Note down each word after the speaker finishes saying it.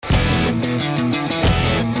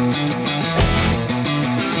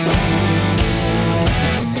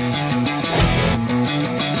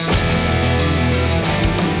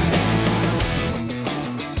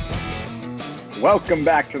Welcome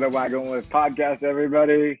back to the Wagon List podcast,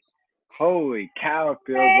 everybody. Holy cow, it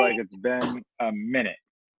feels like it's been a minute.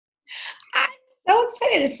 I'm so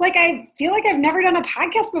excited. It's like I feel like I've never done a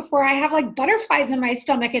podcast before. I have like butterflies in my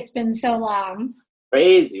stomach. It's been so long.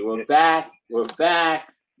 Crazy. We're back. You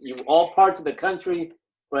all parts of the country,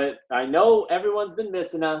 but I know everyone's been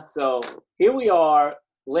missing us. So here we are,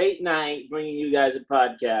 late night, bringing you guys a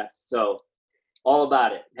podcast. So all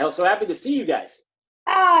about it. So happy to see you guys.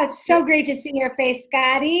 Oh, it's so great to see your face,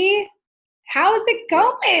 Scotty. How's it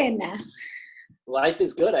going? Life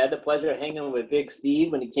is good. I had the pleasure of hanging with Big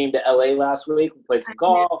Steve when he came to LA last week. We played some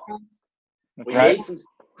golf. We ate some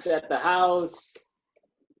steaks at the house.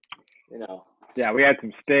 Yeah, we had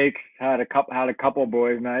some steaks. Had a couple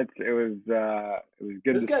boys' nights. It was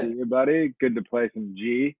good to see you, buddy. Good to play some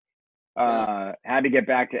G. Had to get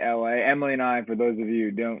back to LA. Emily and I, for those of you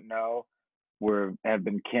who don't know, have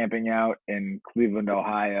been camping out in Cleveland,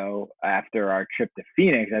 Ohio after our trip to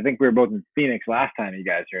Phoenix. I think we were both in Phoenix last time you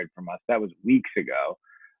guys heard from us. That was weeks ago.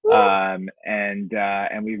 And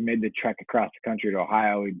we've made the trek across the country to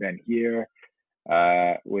Ohio. We've been here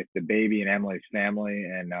with the baby and Emily's family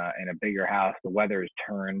and in a bigger house. The weather has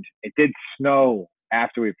turned. It did snow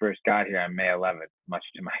after we first got here on May 11th, much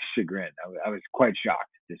to my chagrin. I was quite shocked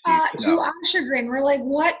to see snow. To our chagrin, we're like,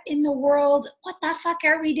 what in the world? What the fuck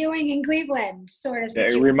are we doing in Cleveland? Sort of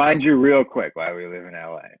situation. It reminds you real quick why we live in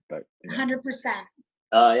LA, but 100%.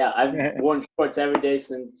 I've worn shorts every day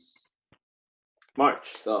since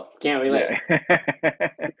March, so can't relate. Yeah.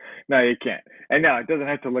 No, you can't. And no, it doesn't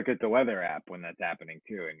have to look at the weather app when that's happening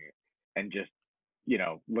too, and just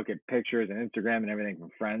look at pictures and Instagram and everything from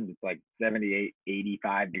friends. It's like 78,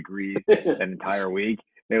 85 degrees an entire week.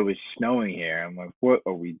 It was snowing here. I'm like, what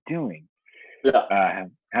are we doing? Yeah.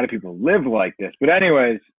 How do people live like this? But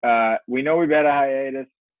anyways, we know we've had a hiatus.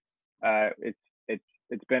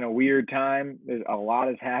 It's been a weird time. There's a lot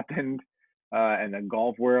has happened in the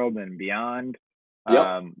golf world and beyond.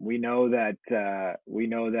 Yep. We know that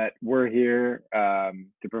we're here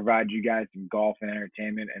to provide you guys some golf and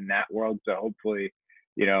entertainment in that world. So hopefully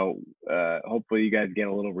you guys get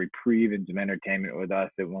a little reprieve and some entertainment with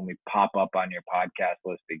us that when we pop up on your podcast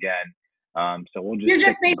list again. So we'll just you're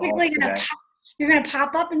just basically gonna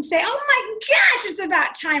pop up and say, "Oh my gosh, it's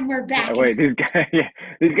about time we're back." Wait, these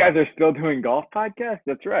guys are still doing golf podcasts?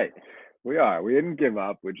 That's right, we are. We didn't give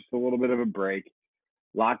up. We're just a little bit of a break.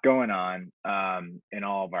 Lot going on in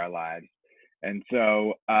all of our lives, and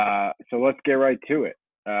so let's get right to it.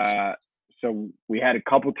 So we had a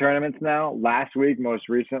couple tournaments now. Last week, most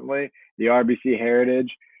recently, the RBC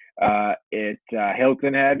Heritage at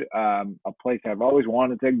Hilton Head, a place I've always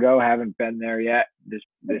wanted to go. Haven't been there yet. This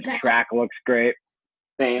track looks great.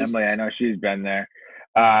 Same. Emily, I know she's been there.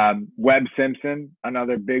 Webb Simpson,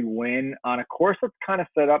 another big win on a course that's kind of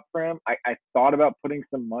set up for him. I thought about putting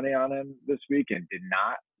some money on him this week and did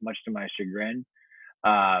not, much to my chagrin.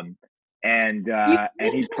 And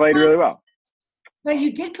he played really well. But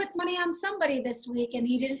you did put money on somebody this week, and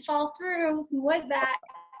he didn't fall through. Who was that?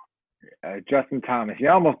 Justin Thomas. He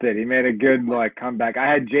almost did. He made a good comeback. I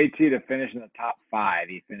had JT to finish in the top 5.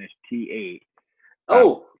 He finished T8.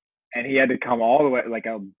 And he had to come all the way, like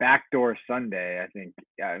a backdoor Sunday, I think.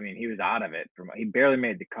 I mean, he was out of it. He barely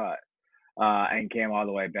made the cut and came all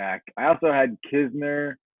the way back. I also had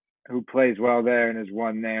Kisner, who plays well there and has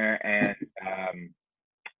won there, and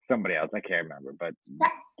somebody else. I can't remember. But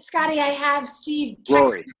Scotty, I have Steve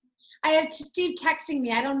texting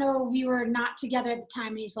me. I don't know. We were not together at the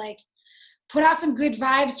time. And he's like, put out some good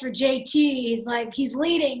vibes for JT. He's like, he's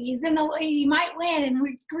leading. He might win, and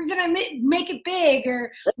we're gonna make it big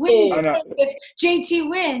or win if JT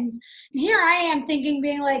wins. And here I am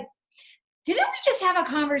being like, didn't we just have a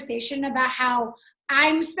conversation about how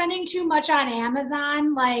I'm spending too much on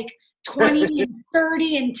Amazon, like $20 and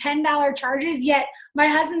 $30 and $10 charges? Yet my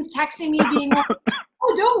husband's texting me being like,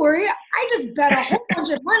 oh, don't worry, I just bet a whole bunch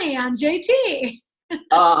of money on JT.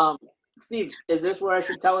 Steve, is this where I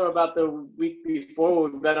should tell her about the week before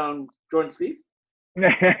we bet on Jordan Spieth?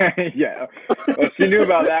 Yeah, well, she knew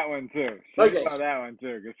about that one too.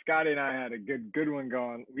 Because Scotty and I had a good one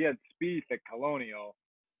going. We had Spieth at Colonial,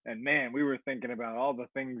 and man, we were thinking about all the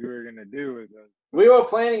things we were gonna do with those. We were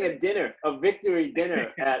planning a victory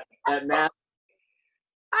dinner at Matt.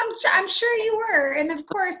 I'm sure you were, and of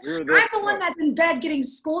course, I'm the one that's in bed getting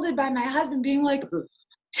scolded by my husband, being like,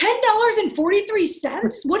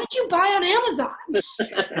 $10.43? What did you buy on Amazon?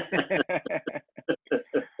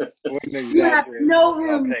 You have no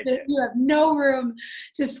room. You have no room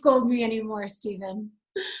to scold me anymore, Stephen.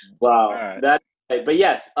 Wow, but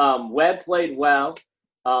yes, Webb played well.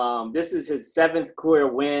 This is his 7th career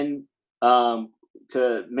win.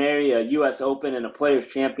 to marry a U.S. Open and a Players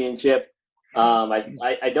Championship.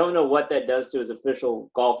 I don't know what that does to his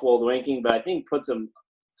official golf world ranking, but I think puts him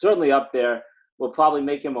certainly up there. Will probably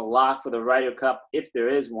make him a lock for the Ryder Cup if there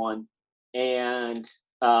is one. And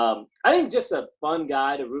I think just a fun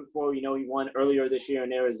guy to root for. You know, he won earlier this year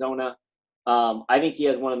in Arizona. I think he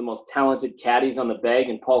has one of the most talented caddies on the bag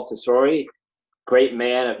in Paul Tesori. Great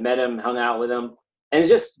man. I've met him, hung out with him. And it's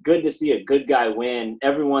just good to see a good guy win.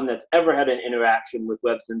 Everyone that's ever had an interaction with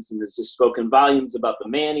Webb Simpson has just spoken volumes about the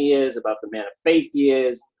man he is, about the man of faith he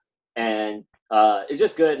is. And it's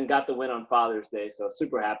just good, and got the win on Father's Day. So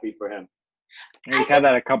super happy for him. And he's had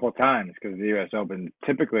that a couple of times because the U.S. Open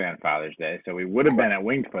typically on Father's Day. So we would have been at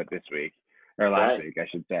Winged Foot this week, or last week, I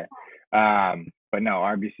should say. But no,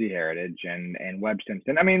 RBC Heritage and Webb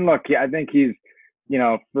Simpson. I mean, look, I think he's, you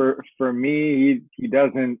know, for me, he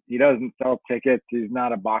doesn't sell tickets. He's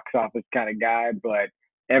not a box office kind of guy, but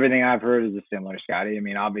everything I've heard is a similar Scotty. I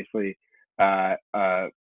mean, obviously,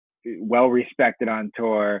 well respected on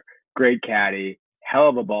tour, great caddy, hell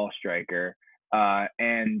of a ball striker.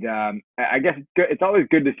 And I guess it's always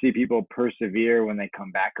good to see people persevere when they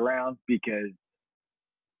come back around, because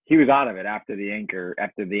he was out of it after the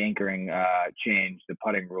anchoring changed the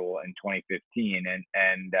putting rule in 2015,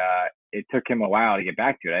 and it took him a while to get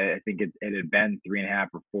back to it. I think it had been 3.5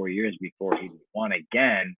 or 4 years before he won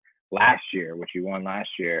again last year, which he won last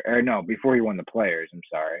year, or no, before he won the Players. I'm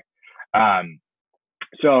sorry.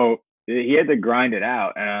 So he had to grind it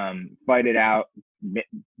out, fight it out,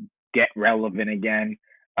 get relevant again.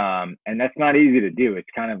 And that's not easy to do. It's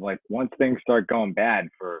kind of like once things start going bad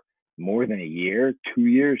for more than a year, 2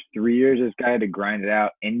 years, 3 years, this guy had to grind it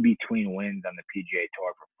out in between wins on the PGA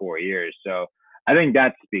Tour for 4 years. So I think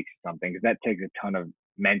that speaks to something, because that takes a ton of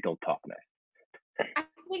mental toughness.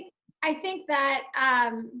 I think that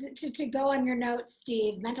to go on your notes,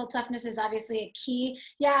 Steve, mental toughness is obviously a key.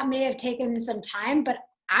 Yeah, it may have taken some time, but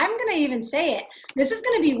I'm going to even say it. This is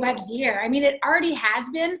going to be Webb's year. I mean, it already has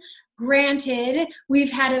been. Granted, we've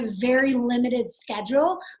had a very limited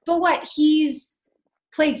schedule, but he's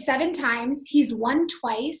played 7 times. He's won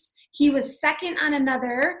twice. He was second on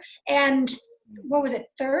another. And what was it,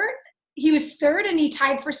 third? He was third and he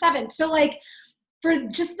tied for 7th. So, like, for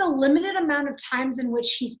just the limited amount of times in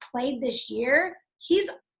which he's played this year, he's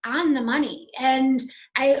on the money. And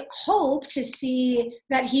I hope to see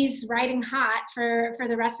that he's riding hot for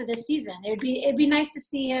the rest of this season. It'd be nice to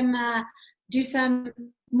see him do some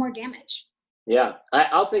more damage. Yeah,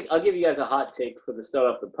 I'll give you guys a hot take for the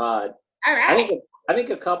start off the pod. All right. I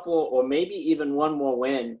think a couple, or maybe even one more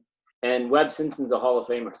win, and Webb Simpson's a Hall of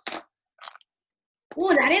Famer.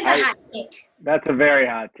 Oh, that is a hot take. That's a very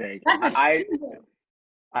hot take. That's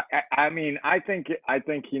I mean, I think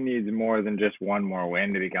he needs more than just one more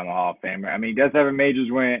win to become a Hall of Famer. I mean, he does have a major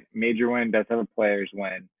win, does have a Players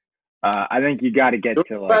win. I think you got to get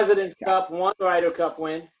to like President's Cup, 1 Ryder Cup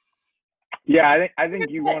win. Yeah, I think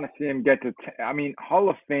you want to see him get to. I mean, Hall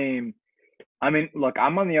of Fame. I mean, look,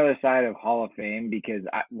 I'm on the other side of Hall of Fame, because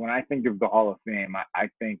when I think of the Hall of Fame, I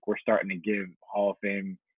think we're starting to give Hall of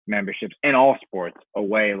Fame memberships in all sports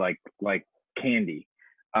away like candy.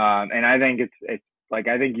 And I think it's like,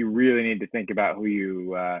 I think you really need to think about who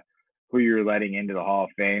you're letting into the Hall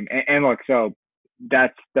of Fame. And look, so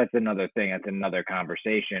that's another thing. That's another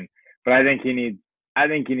conversation. But I think he needs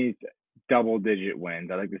double-digit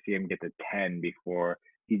wins. I'd like to see him get to 10 before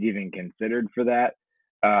he's even considered for that.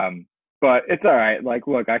 But it's all right. Like,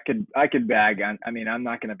 look, I could bag on. I mean, I'm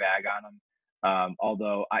not going to bag on him.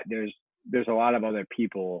 Although there's a lot of other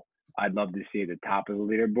people I'd love to see at the top of the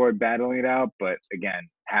leaderboard battling it out. But again,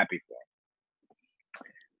 happy for him.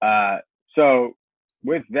 So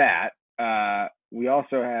with that, we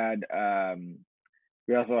also had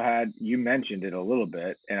you mentioned it a little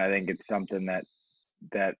bit, and I think it's something that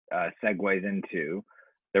segues into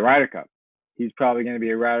the Ryder Cup. He's probably going to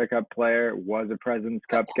be a Ryder Cup player. Was a President's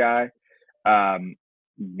Cup guy.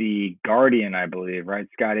 The Guardian, I believe, right,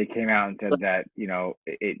 Scotty, came out and said that, you know,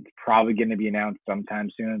 it's probably going to be announced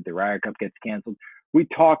sometime soon that the Ryder Cup gets canceled. We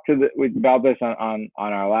talked about this on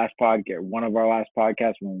our last podcast, one of our last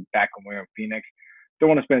podcasts back when we were in Phoenix. Don't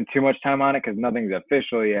want to spend too much time on it because nothing's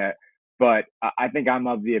official yet. But I think I'm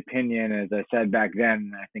of the opinion, as I said back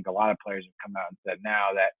then, and I think a lot of players have come out and said now,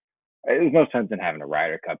 that there's no sense in having a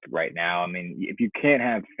Ryder Cup right now. I mean, if you can't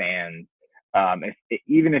have fans,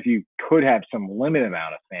 even if you could have some limited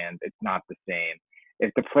amount of fans, it's not the same.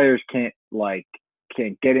 If the players can't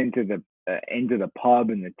get into the pub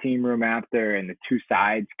and the team room after, and the two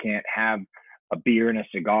sides can't have a beer and a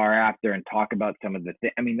cigar after and talk about some of the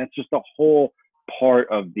things, I mean, that's just a whole part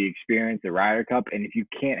of the experience, the Ryder Cup. And if you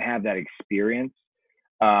can't have that experience,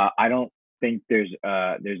 I don't think there's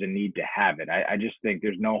a need to have it. I just think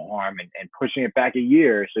there's no harm in pushing it back a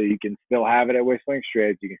year so you can still have it at Whistling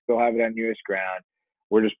Straits. You can still have it on US ground.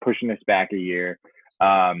 We're just pushing this back a year.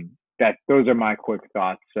 Those are my quick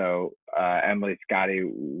thoughts. So, Emily, Scotty,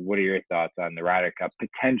 what are your thoughts on the Ryder Cup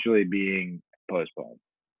potentially being postponed?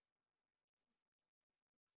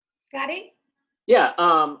 Scotty? Yeah,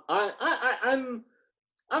 I'm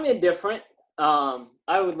indifferent.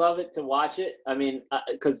 I would love it to watch it. I mean,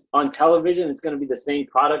 because on television, it's going to be the same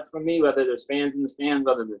product for me, whether there's fans in the stands,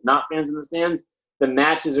 whether there's not fans in the stands. The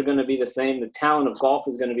matches are going to be the same. The talent of golf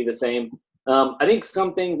is going to be the same. I think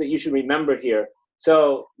some things that you should remember here.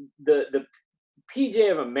 So the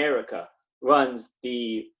PGA of America runs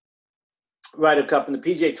the Ryder Cup, and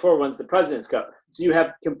the PGA Tour runs the President's Cup. So you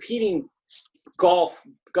have competing golf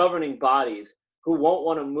governing bodies who won't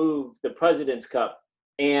want to move the President's Cup.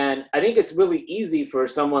 And I think it's really easy for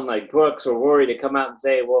someone like Brooks or Rory to come out and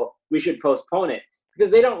say, well, we should postpone it,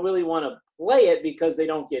 because they don't really want to play it because they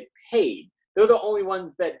don't get paid. They're the only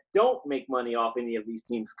ones that don't make money off any of these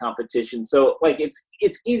teams' competition. So, like,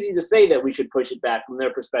 it's easy to say that we should push it back from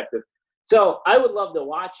their perspective. So I would love to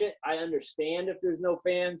watch it. I understand if there's no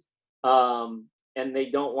fans and they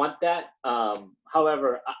don't want that.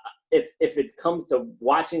 However, if it comes to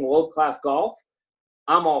watching world-class golf,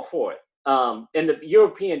 I'm all for it. And the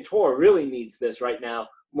European Tour really needs this right now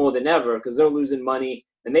more than ever, because they're losing money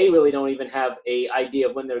and they really don't even have a idea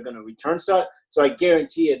of when they're going to return start. So I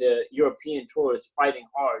guarantee you the European Tour is fighting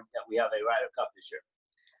hard that we have a Ryder Cup this year.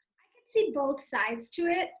 I can see both sides to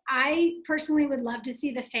it. I personally would love to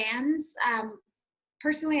see the fans.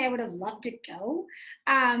 Personally, I would have loved to go.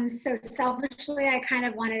 So selfishly, I kind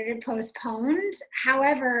of wanted it postponed.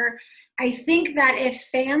 However, I think that if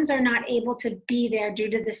fans are not able to be there due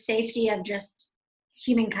to the safety of just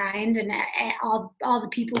humankind and all the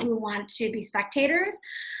people who want to be spectators,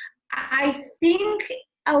 I think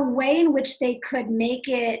a way in which they could make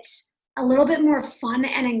it a little bit more fun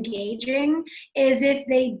and engaging is if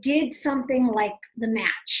they did something like the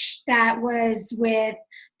match that was with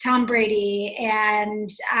Tom Brady and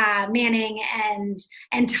Manning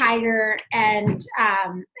and Tiger and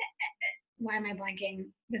why am I blanking?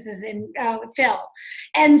 This is in Phil.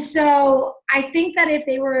 And so I think that if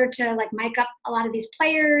they were to like mic up a lot of these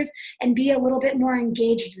players and be a little bit more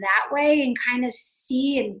engaged that way and kind of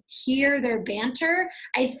see and hear their banter,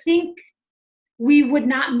 I think we would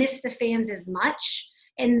not miss the fans as much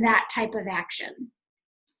in that type of action.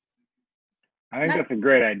 I think that's a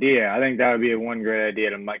great idea. I think that would be one great idea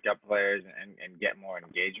to mic up players and get more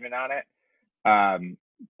engagement on it.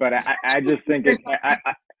 But I just think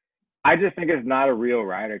I just think it's not a real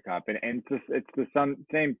Ryder Cup, and it's the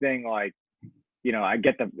same thing. Like, you know, I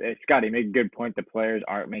get Scotty made a good point. The players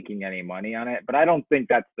aren't making any money on it, but I don't think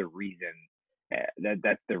that's the reason.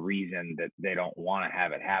 That's the reason that they don't want to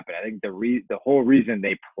have it happen. I think the whole reason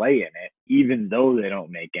they play in it, even though they don't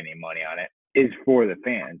make any money on it, is for the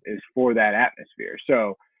fans, is for that atmosphere.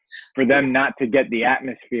 So for them not to get the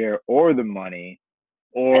atmosphere or the money,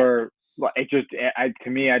 or it just,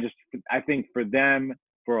 I think for them,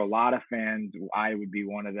 for a lot of fans, I would be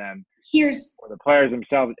one of them. For the players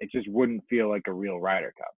themselves, it just wouldn't feel like a real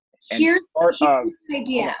Ryder Cup. And here's the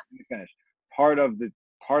idea. Part of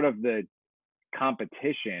the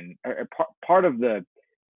competition, or part of the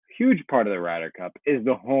huge part of the Ryder Cup is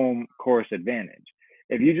the home course advantage.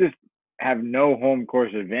 If you just have no home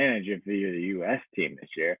course advantage if you're the U.S. team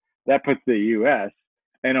this year, that puts the U.S.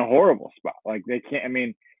 in a horrible spot. Like, they can't, I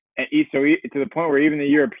mean, so to the point where even the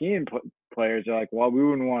European players are like, well, we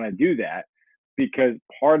wouldn't want to do that, because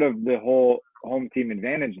part of the whole home team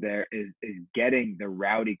advantage there is getting the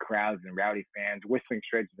rowdy crowds and rowdy fans. Whistling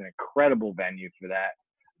Straits is an incredible venue for that.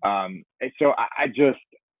 So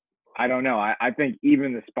I don't know. I think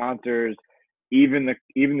even the sponsors, even the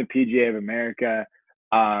PGA of America,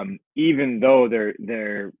 even though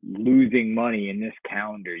they're losing money in this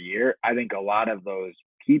calendar year, I think a lot of those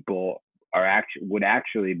people would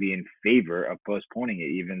actually be in favor of postponing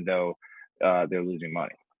it, even though they're losing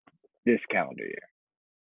money this calendar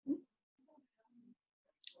year.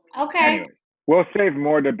 Okay. Anyway, we'll save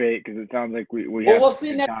more debate because it sounds like we have. We'll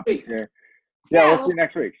see next week. Here. Yeah, we'll see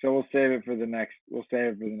next week. So we'll save it for the next. We'll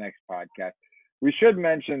save it for the next podcast. We should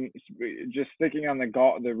mention, just sticking on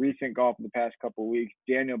the recent golf of the past couple of weeks,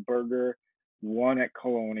 Daniel Berger won at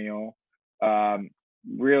Colonial.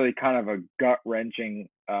 Really kind of a gut-wrenching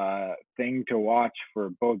thing to watch for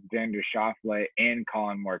both Xander Schauffele and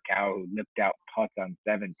Colin Morikawa, who nipped out putts on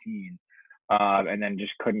 17 and then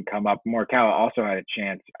just couldn't come up. Morikawa also had a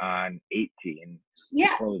chance on 18 to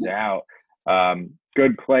close out.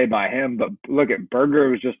 Good play by him, but look at Berger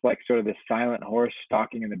was just like sort of the silent horse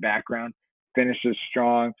stalking in the background. finishes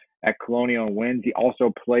strong at Colonial and wins. He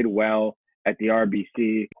also played well at the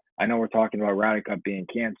RBC. I know we're talking about Ryder Cup being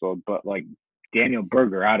canceled, but like Daniel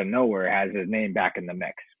Berger out of nowhere has his name back in the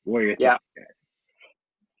mix. What are your thoughts?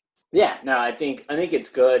 Yeah, no, I think it's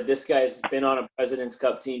good. This guy's been on a President's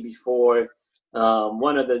Cup team before.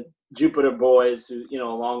 One of the Jupiter boys who,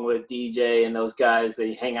 along with DJ and those guys,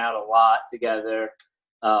 they hang out a lot together.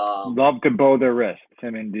 Love to bow their wrists,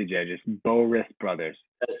 him and DJ, just bow wrist brothers.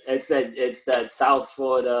 It's that South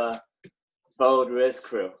Florida bowed wrist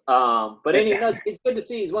crew. But anyway, it's good to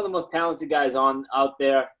see. He's one of the most talented guys out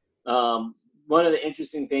there. One of the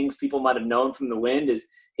interesting things people might have known from the Wind is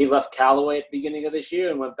he left Callaway at the beginning of this year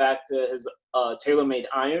and went back to his TaylorMade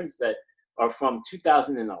irons that are from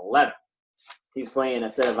 2011. He's playing a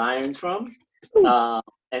set of irons from.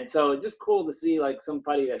 And so just cool to see like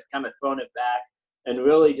somebody that's kind of thrown it back and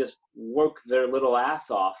really just worked their little ass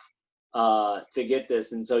off to get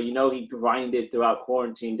this. And so, he grinded throughout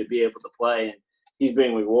quarantine to be able to play, and he's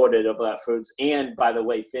being rewarded of that fruits. And by the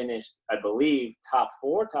way, finished, I believe, top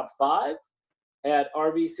 5 at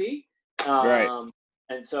RBC. Right.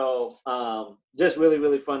 And so just really,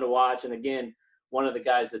 really fun to watch. And again, one of the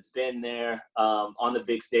guys that's been there on the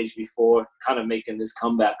big stage before, kind of making this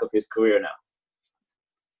comeback of his career now.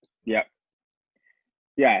 Yep.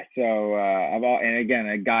 Yeah. So, and again,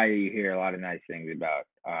 a guy you hear a lot of nice things about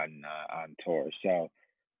on tour. So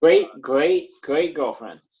great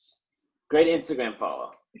girlfriend. Great Instagram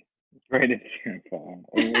follow. Great Instagram follow.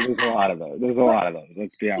 There's a lot of those.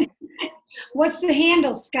 Let's be honest. What's the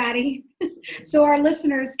handle, Scotty? So our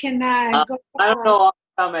listeners can go. I don't know off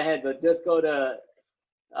the top of my head, but just go to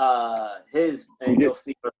his and you'll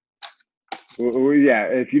see. Well, yeah,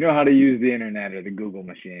 if you know how to use the internet or the Google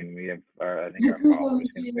machine, we have, I think our followers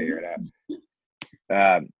can figure it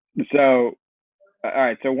out. So, all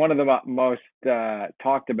right. So one of the most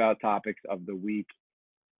talked about topics of the week,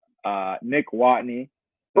 Nick Watney.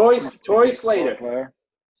 Tori Slater. Player.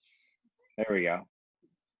 There we go.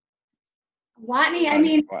 Watney, I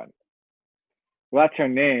mean. Well, that's her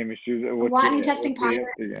name. Watney testing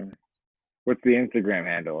positive. What's the Instagram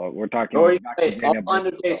handle? We're talking.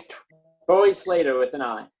 Tori Slater with an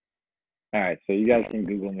I. All right, so you guys can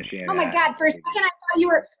Google machine. Oh my God! For a second, I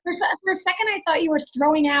thought you were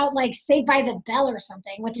throwing out like Saved by the Bell or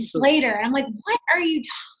something with Slater. I'm like, what are you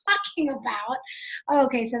talking about? Oh,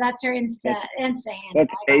 okay, so that's her Insta handle.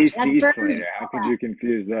 That's AC Slater. How could you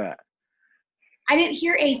confuse that? I didn't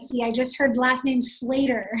hear AC. I just heard last name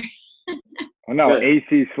Slater. Oh no,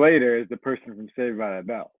 AC Slater is the person from Saved by the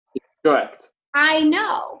Bell. Correct. I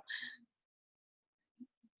know.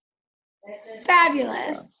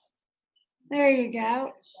 Fabulous. There you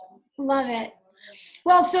go. Love it.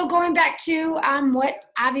 Well, so going back to what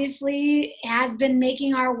obviously has been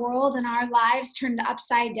making our world and our lives turned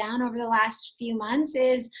upside down over the last few months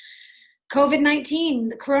is COVID-19,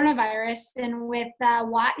 the coronavirus. And with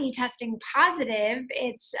Watney testing positive,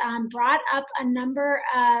 it's brought up a number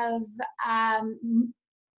of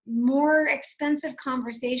more extensive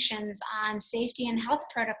conversations on safety and health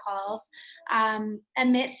protocols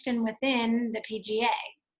amidst and within the PGA.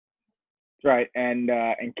 Right, and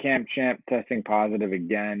Cam Champ testing positive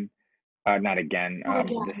again. Not again.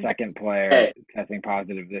 The second player testing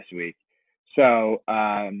positive this week. So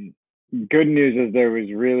good news is there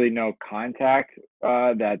was really no contact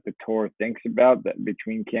that the tour thinks about that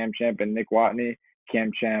between Cam Champ and Nick Watney.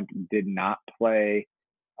 Cam Champ did not play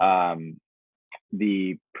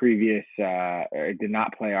the previous did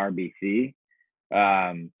not play RBC.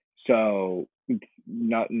 So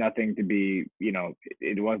nothing to be,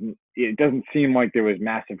 it doesn't seem like there was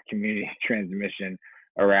massive community transmission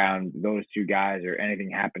around those two guys or anything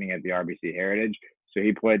happening at the RBC Heritage. So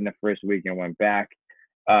he played in the first week and went back.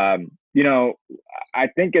 I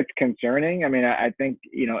think it's concerning. I mean, I think,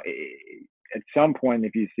 at some point,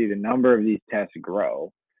 if you see the number of these tests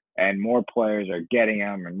grow and more players are getting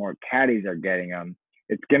them and more caddies are getting them,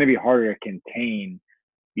 it's going to be harder to contain,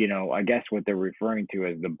 I guess what they're referring to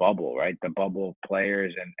as the bubble, right? The bubble of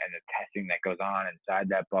players and the testing that goes on inside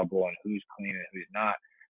that bubble and who's clean and who's not,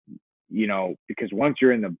 because once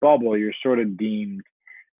you're in the bubble, you're sort of deemed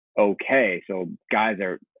okay. So guys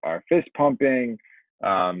are fist pumping,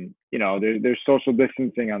 there's social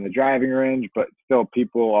distancing on the driving range, but still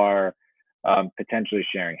people are potentially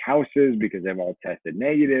sharing houses because they've all tested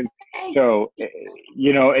negative. So,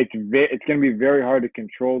 it's going to be very hard to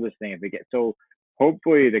control this thing if they get so.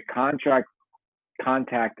 Hopefully the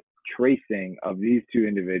contact tracing of these two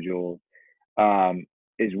individuals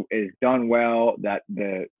is done well, that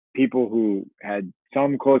the people who had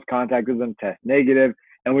some close contact with them test negative,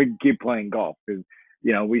 and we can keep playing golf. Because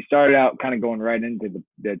we started out kind of going right into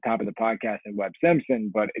the top of the podcast and Webb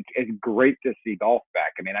Simpson, but it's great to see golf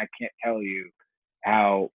back. I mean, I can't tell you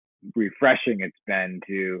how refreshing it's been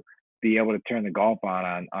to be able to turn the golf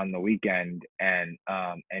on the weekend and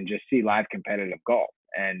just see live competitive golf.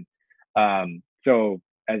 And so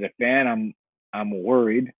as a fan, I'm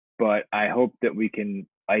worried, but I hope that we can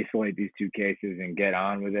isolate these two cases and get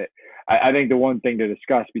on with it. I think the one thing to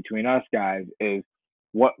discuss between us guys is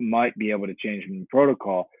what might be able to change from the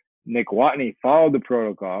protocol. Nick Watney followed the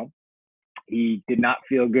protocol. He did not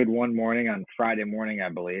feel good one morning on Friday morning, I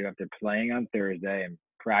believe, after playing on Thursday and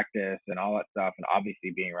practice and all that stuff, and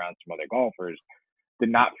obviously being around some other golfers. Did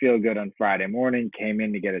not feel good on Friday morning, came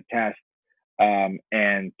in to get a test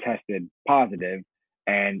and tested positive.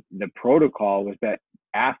 And the protocol was that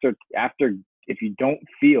after if you don't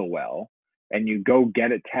feel well and you go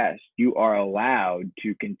get a test, you are allowed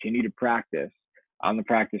to continue to practice on the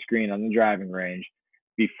practice green, on the driving range,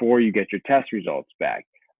 before you get your test results back.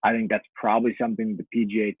 I think that's probably something the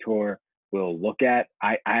PGA Tour will look at.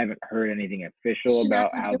 I haven't heard anything official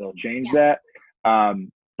about how they'll change that.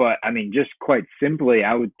 But I mean, just quite simply,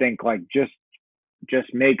 I would think like just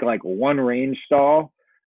make like one range stall,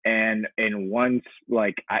 and once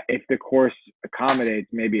if the course accommodates,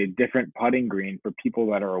 maybe a different putting green for people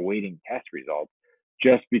that are awaiting test results,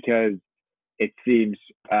 just because it seems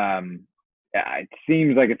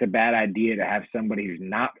like it's a bad idea to have somebody who's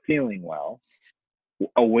not feeling well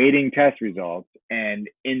awaiting test results and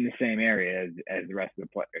in the same area as the rest of the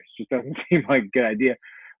players. Just doesn't seem like a good idea.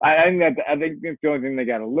 I think that's the only thing they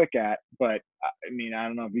got to look at. But I mean, I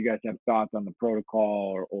don't know if you guys have thoughts on the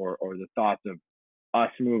protocol or the thoughts of us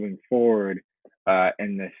moving forward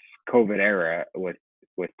in this COVID era with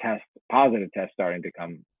positive tests starting to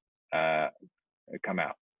come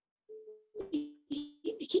out.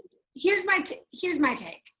 Here's my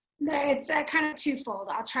take. It's kind of twofold.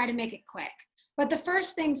 I'll try to make it quick. But the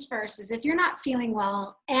first things first is if you're not feeling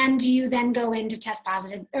well and you then go in to test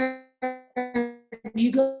positive, or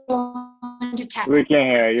you go into test. We can't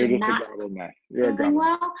hear you. You're just a garbled mess. You're feeling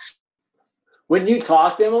well. When you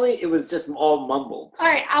talked, Emily, it was just all mumbled. All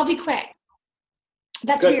right, I'll be quick.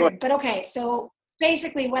 That's weird, but okay. So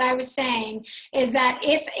basically what I was saying is that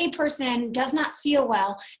if a person does not feel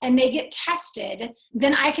well and they get tested,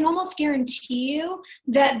 then I can almost guarantee you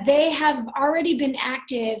that they have already been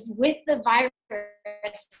active with the virus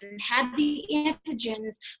and had the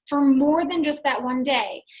antigens for more than just that one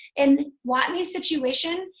day. In Watney's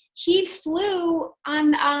situation, he flew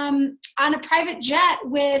on a private jet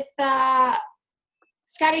with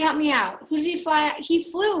Scotty, help me out. Who did he fly? He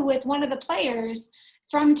flew with one of the players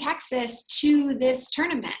from Texas to this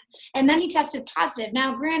tournament, and then he tested positive.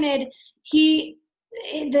 Now, granted,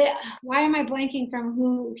 why am I blanking from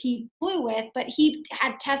who he flew with? But he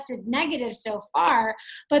had tested negative so far.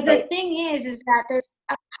 But the thing is that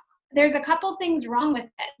there's a couple things wrong with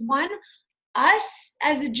it. One, us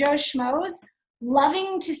as a Joe Schmoes,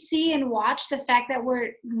 loving to see and watch the fact that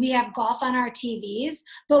we have golf on our TVs,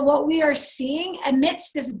 but what we are seeing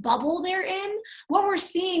amidst this bubble they're in, what we're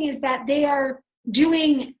seeing is that they are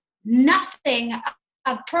doing nothing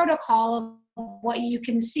of protocol of what you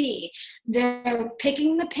can see. They're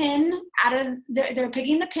picking the pin they're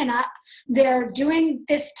picking the pin up, they're doing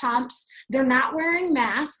fist pumps, they're not wearing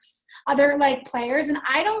masks, other players, and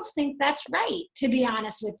I don't think that's right, to be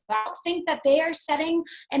honest with you. I don't think that they are setting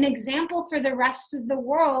an example for the rest of the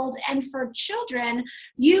world and for children.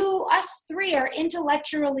 Us three are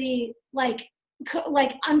intellectually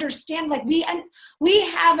understand, we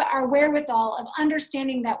have our wherewithal of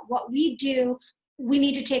understanding that what we do, we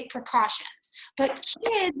need to take precautions. But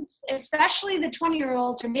kids, especially the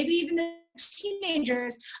 20-year-olds or maybe even the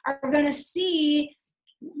teenagers, are going to see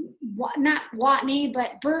not Watney,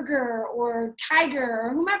 but Berger or Tiger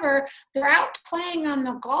or whomever, they're out playing on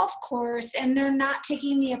the golf course and they're not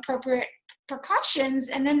taking the appropriate precautions.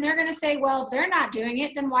 And then they're going to say, well, if they're not doing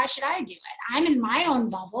it, then why should I do it? I'm in my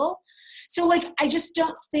own bubble. So I just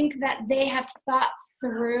don't think that they have thought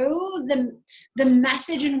through the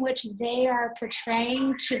message in which they are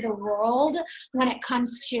portraying to the world when it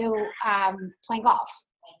comes to playing golf.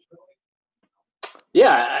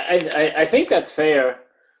 Yeah, I think that's fair.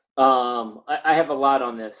 I have a lot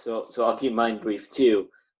on this, so I'll keep mine brief too.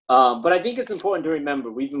 But I think it's important to remember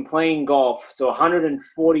we've been playing golf, so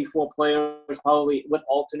 144 players probably with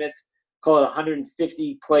alternates, call it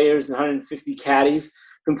 150 players and 150 caddies.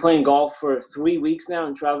 Been playing golf for 3 weeks now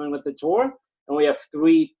and traveling with the tour, and we have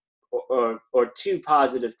 3 or 2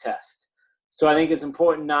 positive tests. So I think it's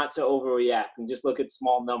important not to overreact and just look at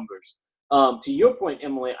small numbers. To your point,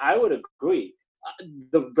 Emily, I would agree.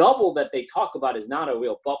 The bubble that they talk about is not a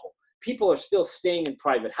real bubble. people are still staying in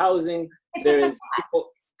private housing. It's There is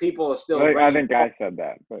people are still. I think I said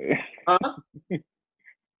that. But... Huh?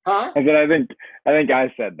 Huh? I said I think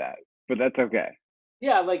I said that, but that's okay.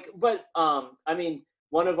 Yeah, but I mean,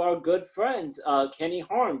 one of our good friends, Kenny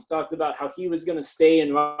Harms, talked about how he was going to stay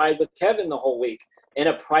and ride with Kevin the whole week in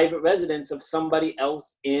a private residence of somebody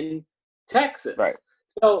else in Texas. Right.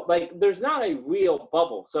 So, there's not a real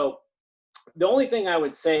bubble. So, the only thing I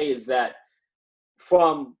would say is that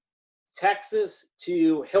from Texas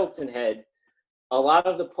to Hilton Head, a lot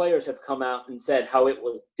of the players have come out and said how it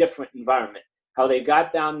was different environment, how they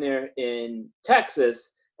got down there in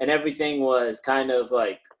Texas and everything was kind of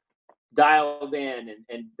dialed in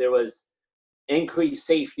and there was increased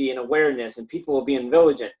safety and awareness and people were being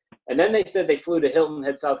vigilant. And then they said they flew to Hilton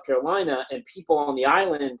Head, South Carolina, and people on the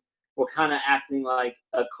island were kind of acting like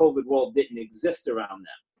a COVID world didn't exist around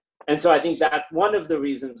them. And so I think that's one of the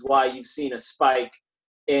reasons why you've seen a spike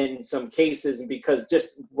in some cases, and because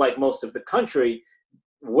just like most of the country,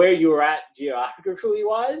 where you're at geographically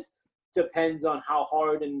wise depends on how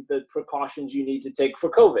hard and the precautions you need to take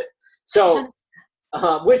for COVID. So,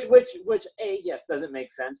 which yes, doesn't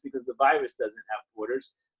make sense because the virus doesn't have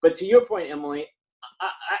borders. But to your point, Emily,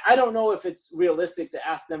 I don't know if it's realistic to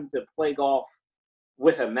ask them to play golf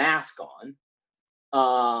with a mask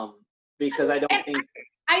on, because I don't think.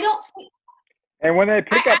 And when they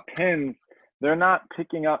pick up pins, they're not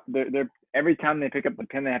picking up. They're every time they pick up the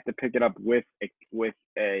pin, they have to pick it up with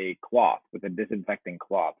a cloth, with a disinfecting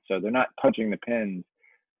cloth. So they're not touching the pins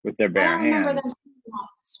with their bare hands. I don't remember them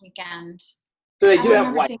this weekend. So they do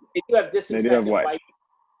have wipes. They do have disinfectant wipes.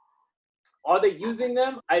 Are they using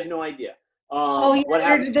them? I have no idea.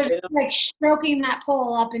 They're like stroking that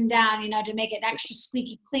pole up and down, to make it extra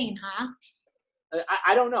squeaky clean, huh?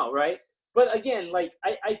 I don't know, right? But again,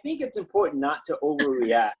 I think it's important not to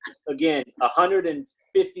overreact. Again,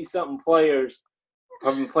 150-something players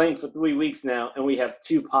have been playing for 3 weeks now, and we have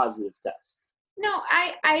 2 positive tests. No,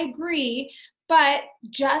 I agree. But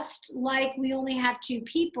just like we only have 2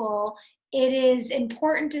 people, it is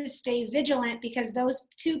important to stay vigilant because those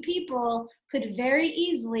 2 people could very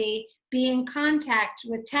easily be in contact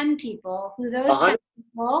with 10 people, who those 10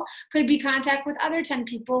 people could be in contact with other 10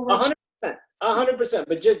 people. 100%.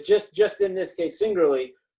 But just in this case,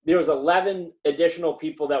 singularly, there was 11 additional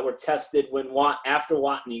people that were tested after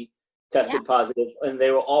Watney tested positive, and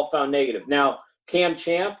they were all found negative. Now, Cam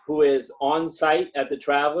Champ, who is on site at the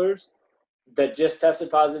Travelers, that just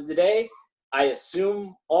tested positive today, I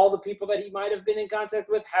assume all the people that he might have been in contact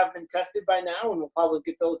with have been tested by now, and we'll probably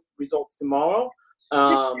get those results tomorrow.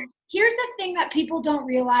 Here's the thing that people don't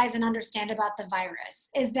realize and understand about the virus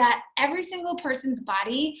is that every single person's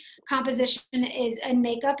body composition and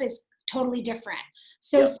makeup is totally different.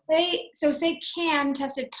 So say Cam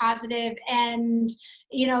tested positive and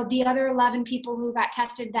the other 11 people who got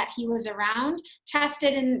tested that he was around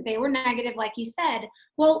tested and they were negative, like you said.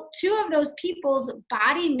 Well, 2 of those people's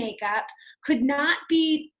body makeup could not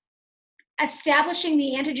be establishing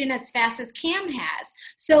the antigen as fast as Cam has.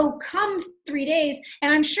 So come 3 days,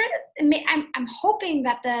 and I'm sure that I'm hoping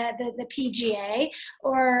that the PGA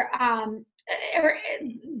or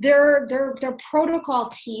their protocol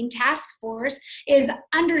team task force is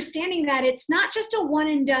understanding that it's not just a one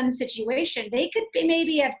and done situation. They could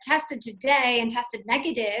maybe have tested today and tested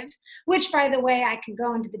negative, which by the way, I can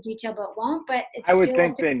go into the detail, but won't, but I would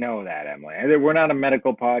think they know that, Emily. We're not a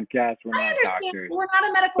medical podcast. We're not doctors. We're not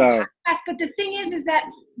a medical podcast, but the thing is that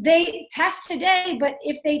they test today, but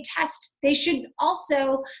if they test, they should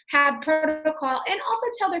also have protocol and also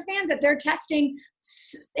tell their fans that they're testing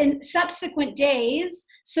in subsequent days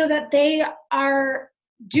so that they are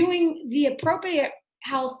doing the appropriate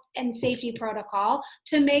health and safety protocol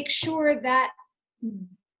to make sure that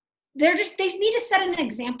they need to set an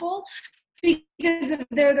example because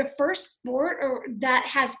they're the first sport that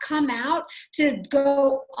has come out to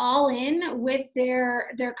go all in with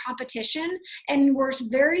their competition. And we're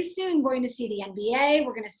very soon going to see the NBA,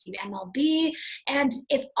 we're going to see MLB, and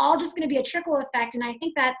it's all just going to be a trickle effect. And I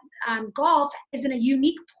think that golf is in a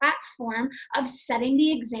unique platform of setting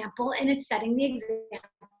the example, and it's setting the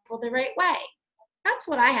example the right way. That's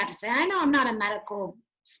what I have to say. I know I'm not a medical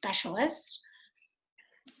specialist.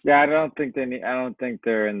 Yeah, I don't think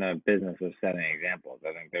they're in the business of setting examples.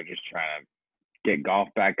 I think they're just trying to get golf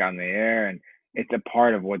back on the air, and it's a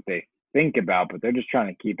part of what they think about, but they're just trying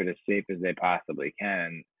to keep it as safe as they possibly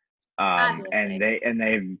can. And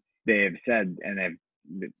they've said and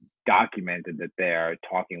they've documented that they are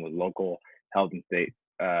talking with local health and state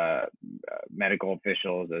medical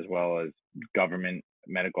officials as well as government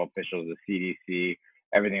medical officials, the CDC,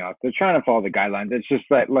 everything else. They're trying to follow the guidelines. It's just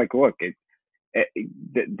that, look,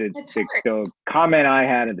 the comment I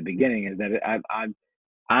had at the beginning is that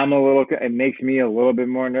I'm a little. It makes me a little bit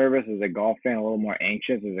more nervous as a golf fan, a little more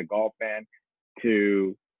anxious as a golf fan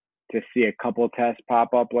to see a couple tests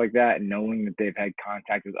pop up like that, and knowing that they've had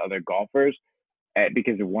contact with other golfers.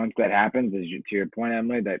 Because once that happens, to your point,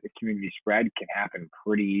 Emily, that the community spread can happen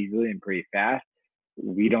pretty easily and pretty fast.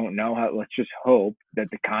 We don't know how. Let's just hope that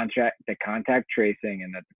the contact tracing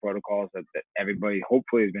and that the protocols that everybody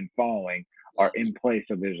hopefully has been following are in place,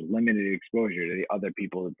 so there's limited exposure to the other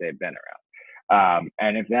people that they've been around.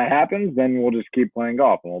 And if that happens, then we'll just keep playing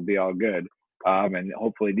golf and we'll be all good. And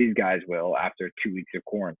hopefully these guys will after 2 weeks of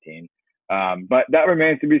quarantine. But that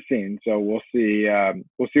remains to be seen. So we'll see.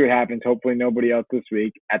 We'll see what happens. Hopefully nobody else this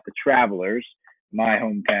week at the Travelers, my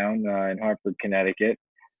hometown in Hartford, Connecticut.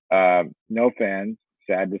 No fans,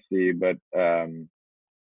 sad to see, but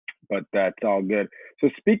that's all good. So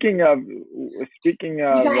speaking of guys,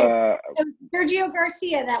 Sergio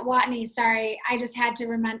Garcia, that Watney. Sorry, I just had to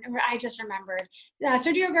remember. I just remembered.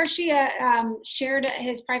 Sergio Garcia shared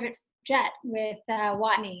his private jet with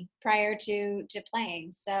Watney prior to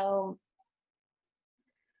playing. So.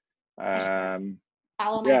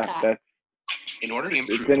 Follow my thought. That's in order to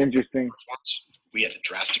improve it's an interesting. We had to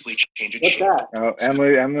drastically change it. What's that? Oh,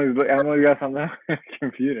 Emily got on the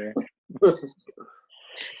computer.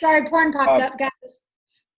 Sorry, porn popped up, guys.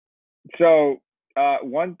 So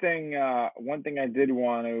one thing I did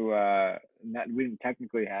want to we didn't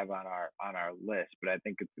technically have on our list, but I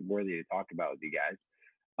think it's worthy to talk about with you guys.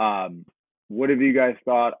 What have you guys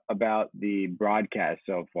thought about the broadcast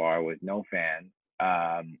so far with no fans?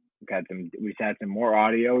 We've had some more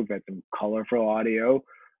audio. We've had some colorful audio.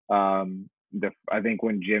 I think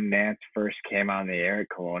when Jim Nantz first came on the air at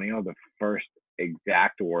Colonial, the first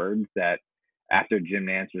exact words that after Jim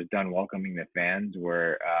Nantz was done welcoming the fans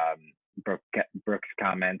were Brooks'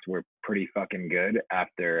 comments were pretty fucking good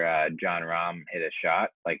after Jon Rahm hit a shot,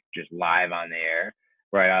 like just live on the air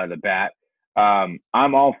right out of the bat. I'm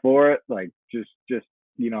all for it. Like just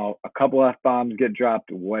a couple F-bombs get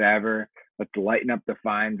dropped, whatever. Let's lighten up the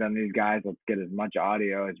fines on these guys. Let's get as much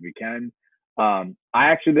audio as we can. I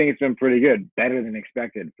actually think it's been pretty good, better than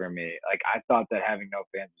expected for me. Like I thought that having no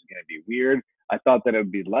fans was going to be weird. I thought that it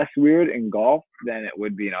would be less weird in golf than it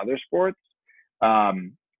would be in other sports.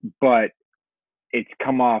 But it's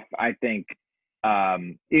come off, I think.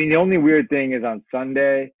 The only weird thing is on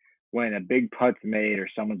Sunday when a big putt's made or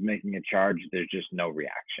someone's making a charge, there's just no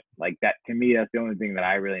reaction. Like that, to me, that's the only thing that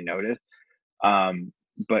I really noticed.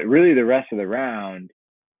 But really the rest of the round,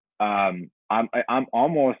 I'm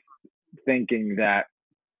almost thinking that,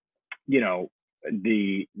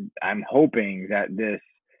 I'm hoping that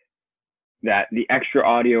the extra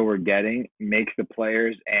audio we're getting makes the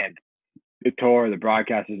players and the tour, the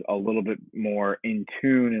broadcasters a little bit more in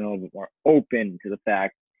tune and a little bit more open to the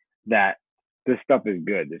fact that this stuff is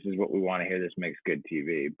good. This is what we want to hear. This makes good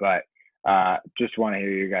TV. But just want to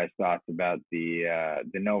hear your guys' thoughts about the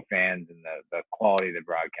no fans and the quality of the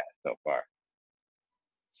broadcast so far.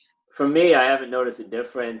 For me, I haven't noticed a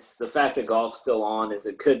difference. The fact that golf's still on is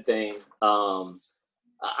a good thing.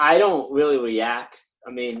 I don't really react.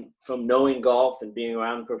 I mean, from knowing golf and being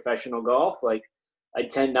around professional golf, like I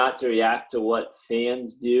tend not to react to what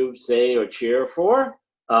fans do, say, or cheer for.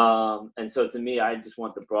 And so to me, I just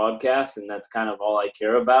want the broadcast, and that's kind of all I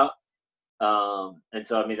care about. And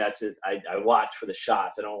so, I mean, that's just, I watch for the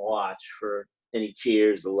shots. I don't watch for any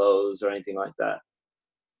cheers, the lows, or anything like that.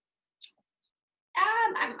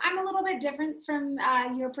 I'm a little bit different from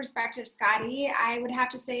your perspective, Scotty. I would have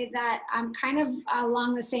to say that I'm kind of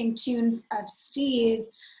along the same tune of Steve.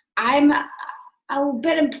 I'm a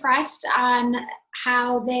bit impressed on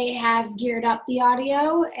how they have geared up the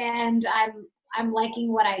audio, and I'm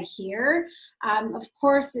liking what I hear. Of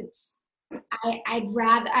course,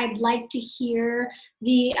 I'd like to hear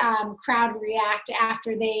the crowd react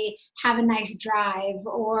after they have a nice drive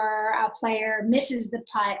or a player misses the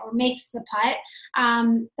putt or makes the putt.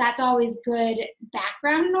 That's always good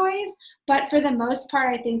background noise. But for the most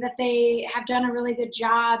part, I think that they have done a really good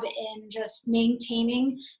job in just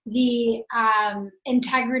maintaining the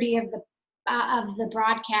integrity of the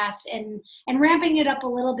broadcast and ramping it up a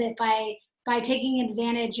little bit by taking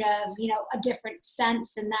advantage of a different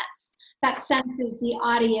sense, and that sense is the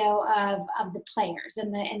audio of the players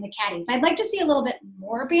and the caddies. I'd like to see a little bit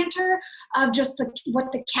more banter of just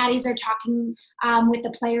what the caddies are talking with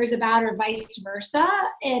the players about, or vice versa.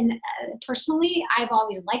 And personally, I've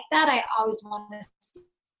always liked that. I always want to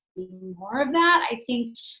see more of that. I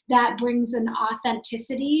think that brings an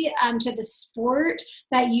authenticity to the sport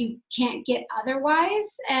that you can't get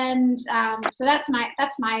otherwise. And so that's my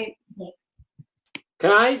take.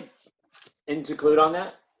 Can I interclude on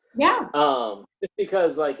that? Yeah. Just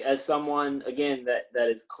because, like, as someone again that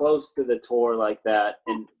is close to the tour like that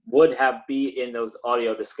and would be in those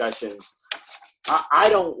audio discussions, I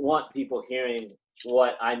don't want people hearing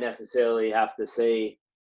what I necessarily have to say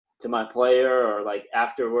to my player, or like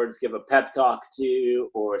afterwards give a pep talk to,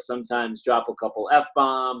 or sometimes drop a couple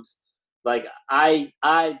F-bombs. Like I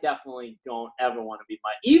definitely don't ever want to be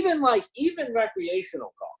even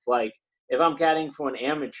recreational golf. Like if I'm caddying for an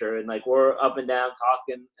amateur and like we're up and down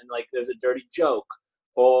talking and like there's a dirty joke,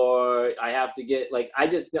 or I have to get like, I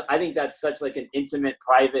think that's such like an intimate,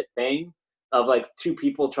 private thing of like two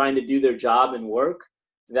people trying to do their job and work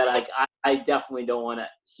that I definitely don't want to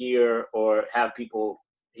hear or have people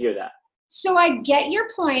hear that. So I get your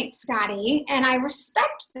point, Scotty, and I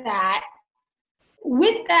respect that.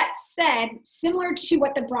 With that said, similar to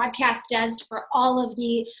what the broadcast does for all of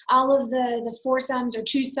the foursomes or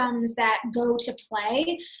twosomes that go to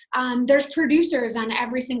play, there's producers on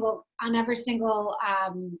every single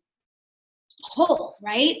hole,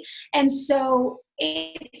 right? And so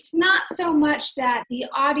it's not so much that the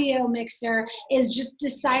audio mixer is just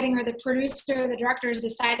deciding, or the producer or the director is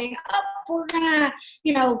deciding, oh, we're gonna,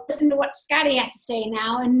 listen to what Scotty has to say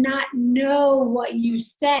now and not know what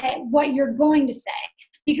you're going to say.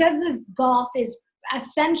 Because of golf is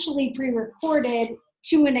essentially pre-recorded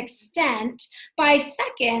to an extent by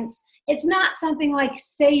seconds, it's not something like,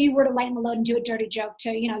 say you were to lighten the load and do a dirty joke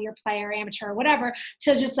to, your player, amateur, or whatever,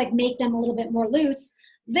 to just like make them a little bit more loose.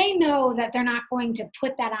 They know that they're not going to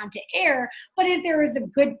put that onto air. But if there is a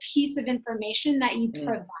good piece of information that you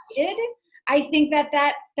provided, I think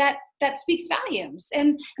that speaks volumes.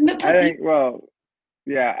 And I think,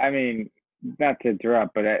 not to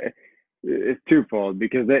interrupt, but it's twofold,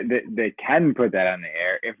 because they can put that on the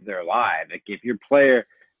air if they're live. Like if your player,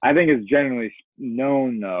 I think it's generally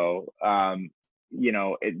known though, I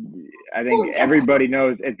think everybody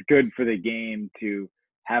knows it's good for the game to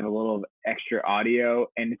have a little extra audio.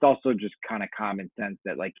 And it's also just kind of common sense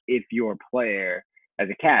that like if your player as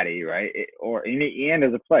a caddy, right, and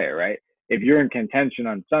as a player, right, if you're in contention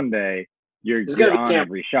on Sunday, you're on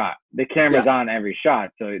every shot. The camera's on every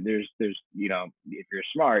shot. So there's if you're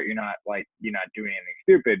smart, you're not doing anything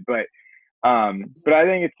stupid. But I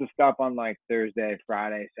think it's the stuff on like Thursday,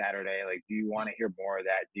 Friday, Saturday. Like, do you want to hear more of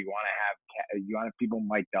that? Do you want to have people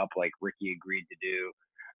mic'd up like Ricky agreed to do?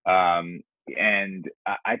 And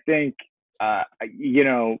I think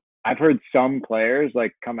I've heard some players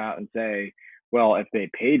like come out and say, well, if they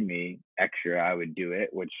paid me extra, I would do it,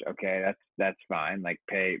 which, okay, that's fine. Like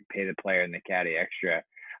pay the player and the caddy extra.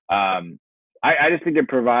 I just think it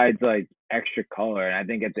provides like extra color. And I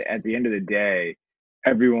think at the end of the day,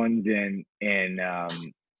 everyone's in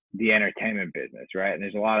the entertainment business, right? And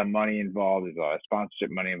there's a lot of money involved. There's a lot of sponsorship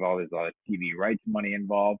money involved. There's a lot of TV rights money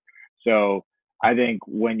involved. So I think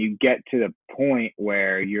when you get to the point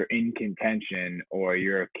where you're in contention, or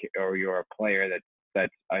you're a player that's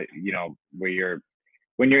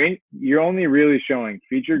you're only really showing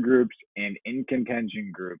feature groups and in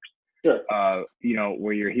contention groups, sure.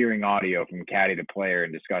 Where you're hearing audio from caddy to player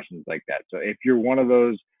and discussions like that. So if you're one of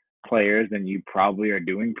those players, then you probably are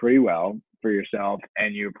doing pretty well for yourself,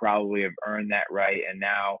 and you probably have earned that right. And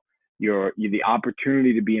now you're the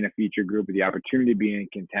opportunity to be in a feature group, or the opportunity to be in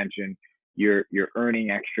contention. You're earning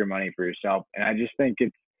extra money for yourself. And I just think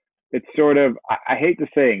it's sort of, I hate to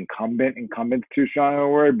say incumbent's too strong a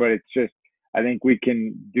word, but it's just, I think we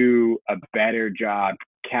can do a better job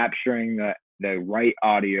capturing the right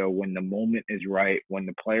audio when the moment is right, when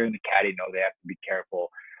the player and the caddy know they have to be careful.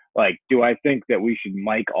 Like, do I think that we should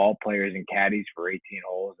mic all players and caddies for 18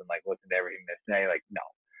 holes and like listen to everything they say? Like, no.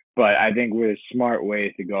 But I think there's smart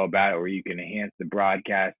ways to go about it where you can enhance the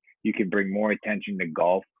broadcast. You can bring more attention to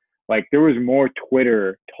golf. Like, there was more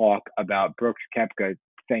Twitter talk about Brooks Koepka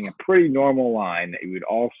saying a pretty normal line that you would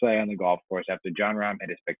all say on the golf course after Jon Rahm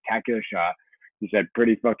hit a spectacular shot. He said,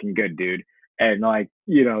 pretty fucking good, dude. And like,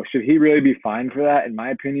 should he really be fined for that? In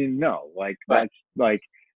my opinion, no. Like, that's like,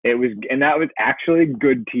 it was, and that was actually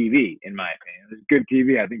good TV, in my opinion. It was good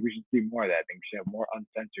TV. I think we should see more of that. I think we should have more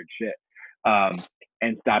uncensored shit,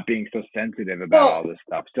 and stop being so sensitive about all this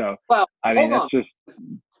stuff. So, I mean, that's just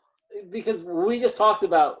because we just talked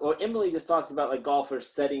about, or Emily just talked about, like golfers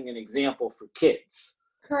setting an example for kids.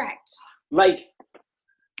 Correct. Like,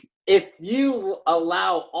 if you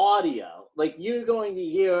allow audio, like you're going to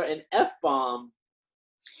hear an F-bomb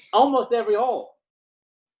almost every hole.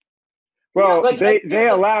 Well, like, they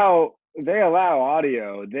allow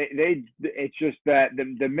audio. It's just that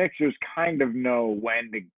the mixers kind of know when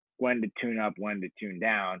to tune up, when to tune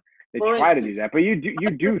down. They try to do that, but you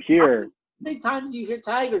do hear. How many times do you hear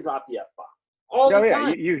Tiger drop the F-bomb? all the time.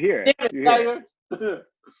 Yeah, you hear it. Damn it, you hear Tiger.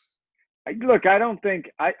 Look, I don't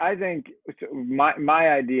think I think my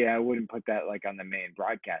idea. I wouldn't put that like on the main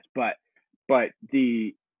broadcast, but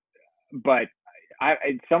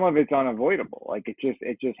some of it's unavoidable. Like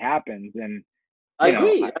it just happens, and I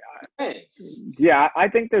agree. I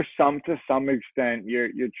think there's to some extent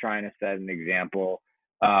you're trying to set an example,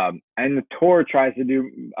 and the tour tries to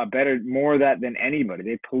do more of that than anybody.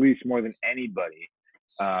 They police more than anybody.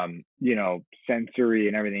 Sensory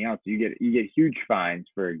and everything else. You get huge fines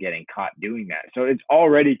for getting caught doing that. So it's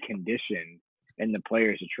already conditioned in the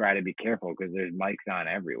players to try to be careful because there's mics on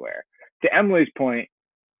everywhere. To Emily's point,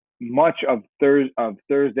 much of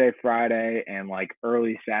Thursday, Friday, and like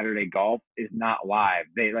early Saturday golf is not live.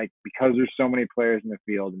 They because there's so many players in the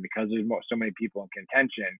field and because there's so many people in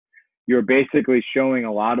contention, you're basically showing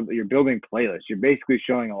you're building playlists. You're basically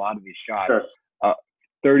showing a lot of these shots. Sure.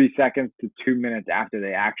 30 seconds to 2 minutes after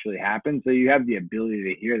they actually happen. So you have the ability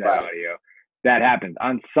to hear that audio. That happens.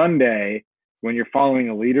 On Sunday, when you're following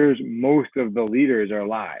the leaders, most of the leaders are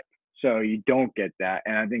live. So you don't get that.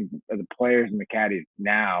 And I think the players and the caddies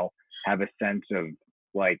now have a sense of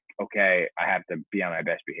like, okay, I have to be on my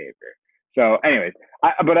best behavior. So anyways,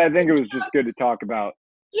 but I think it was just good to talk about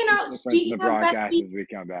speaking the broadcast as we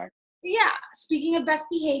come back. Yeah, speaking of best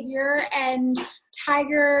behavior and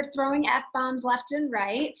Tiger throwing F-bombs left and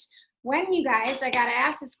right, when you guys, I got to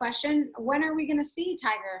ask this question, when are we going to see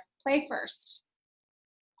Tiger play first?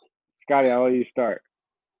 Scotty, I'll let you start.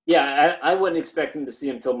 Yeah, I wouldn't expect him to see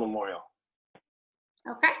him till Memorial.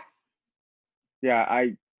 Okay. Yeah,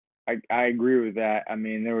 I agree with that. I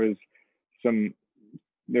mean, there was some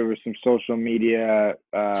social media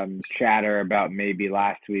chatter about maybe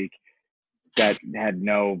last week that had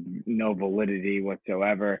no validity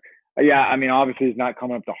whatsoever. Yeah, I mean, obviously he's not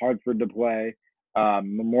coming up to Hartford to play.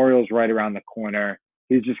 Memorial's right around the corner.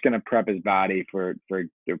 He's just going to prep his body for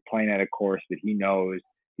they're playing at a course that he knows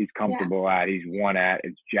he's comfortable at. He's won at.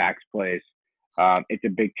 It's Jack's place. It's a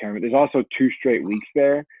big tournament. There's also 2 straight weeks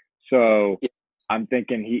there. So I'm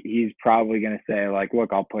thinking he's probably going to say, like,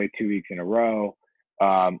 look, I'll play 2 weeks in a row.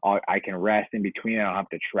 I can rest in between. I don't have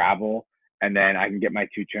to travel. And then I can get my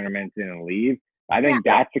 2 tournaments in and leave. I think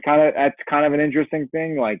that's kind of an interesting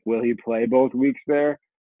thing. Like, will he play both weeks there?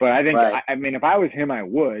 But I think, I mean, if I was him, I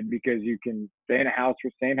would, because you can stay in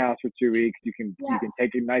same house for 2 weeks. You can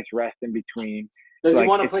take a nice rest in between. Does he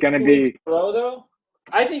want to play 2 weeks in a row, though?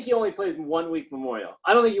 I think he only plays 1 week Memorial.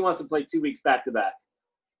 I don't think he wants to play 2 weeks back to back.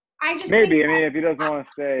 Maybe. I mean, if he doesn't want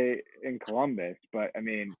to stay in Columbus, but I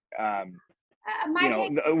mean, the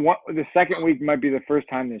second week might be the first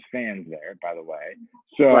time there's fans there, by the way.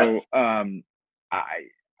 So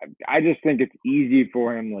I just think it's easy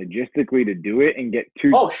for him logistically to do it and get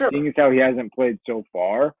 2. Seeing as how he hasn't played so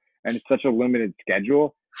far and it's such a limited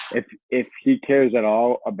schedule. If he cares at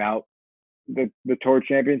all about the Tour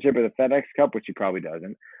Championship or the FedEx Cup, which he probably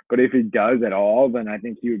doesn't, but if he does at all, then I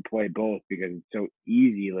think he would play both because it's so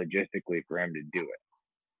easy logistically for him to do it.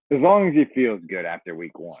 As long as he feels good after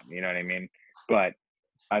week 1, you know what I mean? But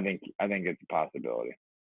I think it's a possibility.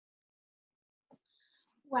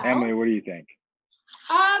 Well, Emily, what do you think?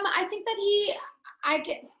 I think that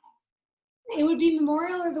it would be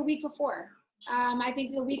Memorial or the week before. I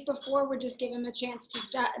think the week before would just give him a chance to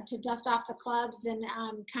dust off the clubs and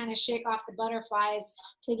kind of shake off the butterflies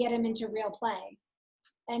to get him into real play.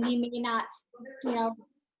 And he may not,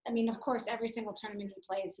 I mean, of course, every single tournament he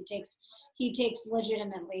plays, he takes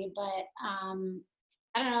legitimately. But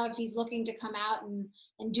I don't know if he's looking to come out and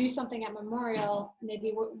do something at Memorial.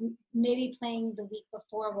 Maybe playing the week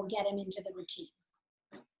before will get him into the routine.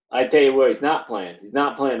 I tell you where he's not playing. He's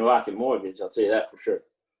not playing Rocket Mortgage. I'll tell you that for sure.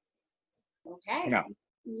 Okay. No.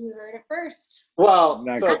 You heard it first. Well,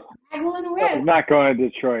 he's not going to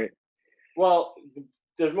Detroit. Well,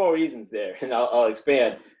 there's more reasons there, and I'll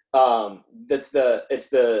expand. It's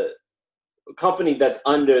the company that's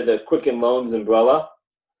under the Quicken Loans umbrella,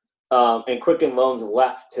 and Quicken Loans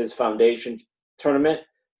left his foundation tournament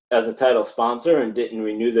as a title sponsor and didn't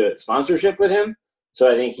renew the sponsorship with him. So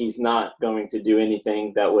I think he's not going to do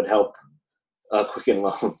anything that would help Quicken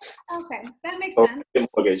Loans. Okay, that makes sense.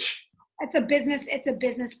 Mortgage. It's a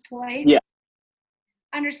business ploy. Yeah.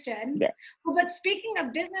 Understood. Yeah. Well, but speaking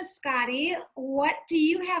of business, Scotty, what do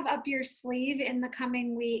you have up your sleeve in the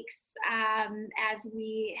coming weeks as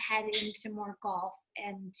we head into more golf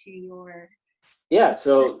and to your? Yeah.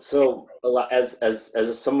 So a lot, as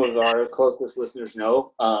some of our closest listeners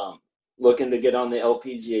know, looking to get on the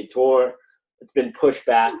LPGA Tour. It's been pushed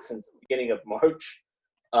back since the beginning of March.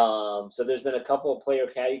 So there's been a couple of player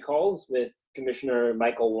caddy calls with Commissioner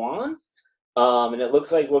Michael Wan. And it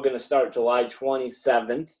looks like we're going to start July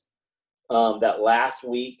 27th that last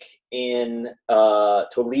week in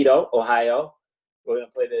Toledo, Ohio. We're going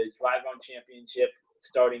to play the Drive-On Championship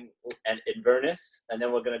starting at Inverness, and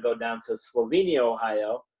then we're going to go down to Slovenia,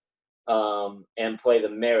 Ohio, and play the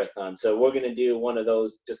marathon. So we're going to do one of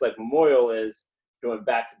those, just like Memorial is, doing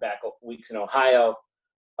back-to-back weeks in Ohio.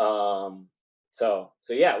 So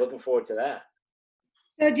yeah, looking forward to that.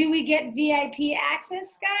 So do we get VIP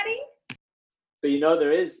access, Scotty? So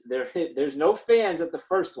there's no fans at the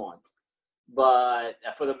first one, but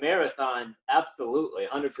for the marathon, absolutely,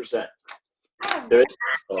 100%. There is.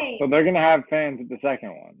 So they're gonna have fans at the second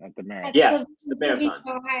one at the marathon. Yeah, the marathon.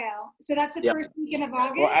 Ohio. So that's the first weekend of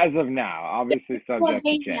August. Well, as of now, obviously subject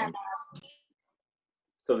to change.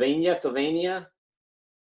 Sylvania.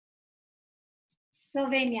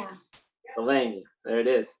 There it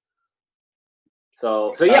is.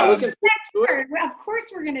 So yeah, looking forward to it. Of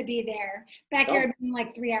course we're going to be there. Backyard being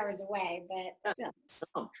like 3 hours away, but still.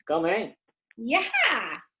 Come in. Yeah.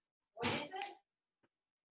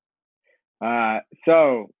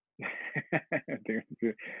 So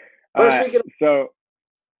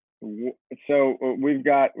we've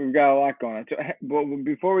got a lot going on. So, well,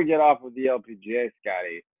 before we get off with the LPGA,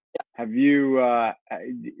 Scotty, have you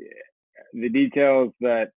the details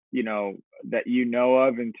that you know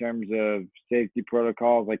of in terms of safety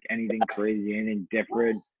protocols, like anything crazy, anything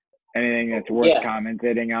different, anything that's worth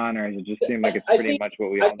commentating on, or does it just seem like it's pretty much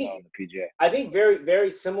what we all know in the PGA? I think very, very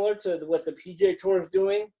similar to what the PGA Tour is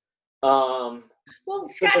doing. Well,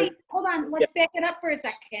 Scotty, hold on. Let's back it up for a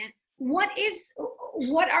second. What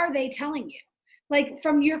are they telling you? Like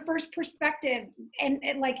from your first perspective, and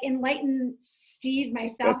like enlighten Steve,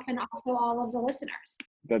 myself, and also all of the listeners.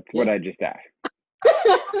 That's what I just asked.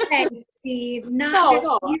 Thanks, Steve.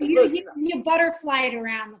 You butterflied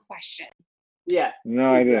around the question. Yeah.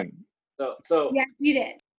 No, exactly. I didn't. So yeah, you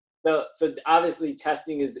did. So obviously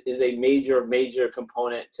testing is a major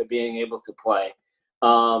component to being able to play.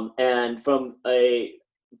 And from the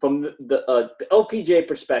LPGA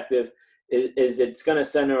perspective, is it's going to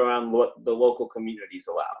center around what the local communities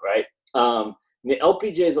allow, right? The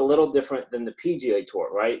LPGA is a little different than the PGA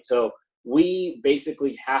Tour, right? So we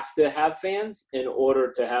basically have to have fans in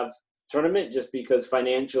order to have tournament, just because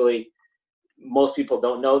financially, most people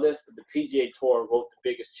don't know this, but the PGA Tour wrote the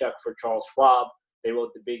biggest check for Charles Schwab. They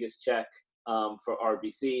wrote the biggest check for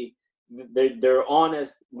RBC. They're on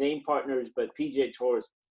as name partners, but PGA Tour is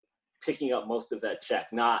picking up most of that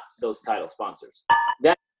check, not those title sponsors.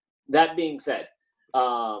 That being said,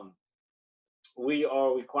 we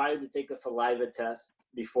are required to take a saliva test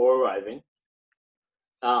before arriving.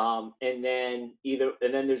 And then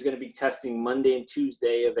there's going to be testing Monday and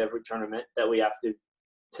Tuesday of every tournament that we have to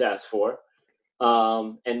test for.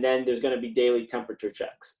 And then there's going to be daily temperature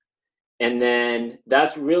checks. And then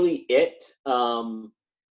that's really it.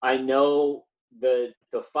 I know the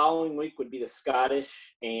following week would be the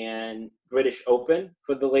Scottish and British Open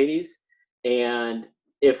for the ladies. And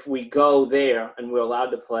if we go there and we're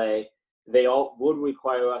allowed to play, they all would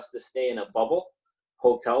require us to stay in a bubble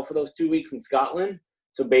hotel for those 2 weeks in Scotland.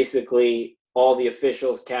 So basically, all the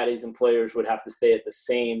officials, caddies, and players would have to stay at the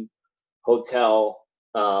same hotel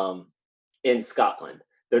in Scotland.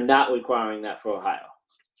 They're not requiring that for Ohio.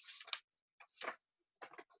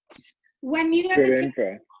 When you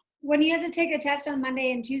have to take a test on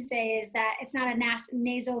Monday and Tuesday, is that it's not a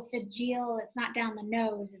nasopharyngeal? It's not down the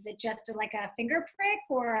nose. Is it just like a finger prick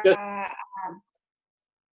or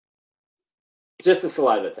just a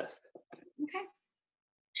saliva test? Okay.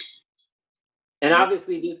 And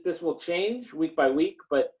obviously, this will change week by week,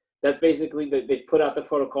 but that's basically they put out the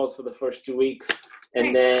protocols for the first 2 weeks,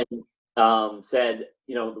 and then said,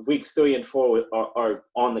 weeks 3 and 4 are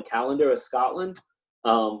on the calendar of Scotland,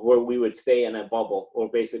 where we would stay in a bubble, or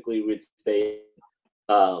basically we'd stay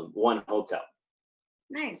one hotel.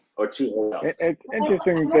 Nice. Or 2 hotels. It's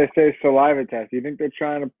interesting that they say saliva test. You think they're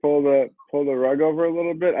trying to pull the rug over a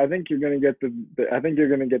little bit? I think you're going to get the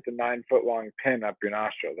 9-foot long pin up your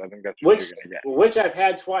nostrils. I think that's what you're going to get. Which I've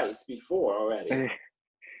had twice before already.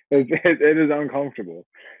 It is uncomfortable.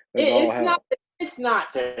 It's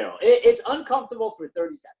not terrible. It's uncomfortable for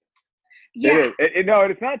 30 seconds. Yeah.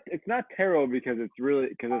 It's not terrible because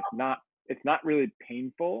it's not really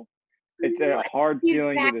painful. It's a hard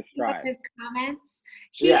feeling to describe. His comments.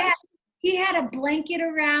 He had a blanket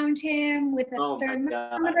around him with a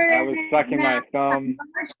thermometer. I was sucking my thumb.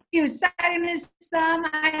 He was sucking his thumb.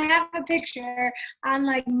 I have a picture on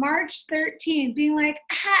like March 13th being like,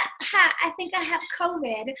 I think I have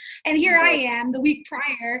COVID. And here I am the week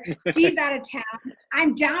prior. Steve's out of town.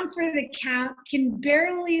 I'm down for the count, can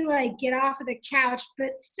barely like get off of the couch,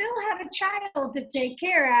 but still have a child to take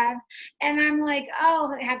care of. And I'm like,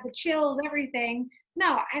 oh, I have the chills, everything.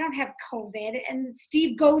 No, I don't have COVID. And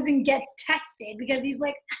Steve goes and gets tested because he's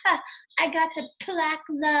like, I got the black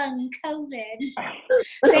lung COVID.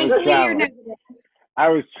 Thankfully, you're negative. I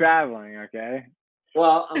was traveling, okay?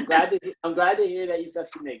 Well, I'm glad to hear that you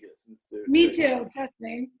tested negative. Me too, trust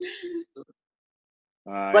me.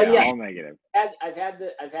 But yeah, all negative. I've had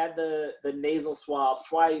the nasal swab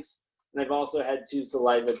twice, and I've also had 2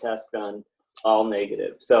 saliva tests done, all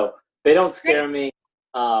negative. So they don't scare me.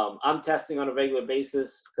 I'm testing on a regular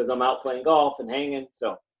basis because I'm out playing golf and hanging.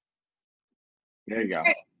 So there you go.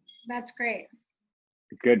 That's great.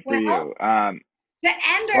 Good for you. To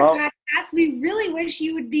end our podcast, we really wish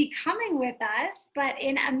you would be coming with us, but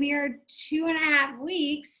in a mere 2.5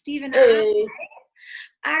 weeks, Steve and I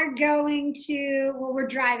are going to, well, we're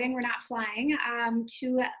driving, we're not flying,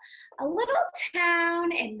 to a little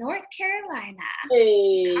town in North Carolina.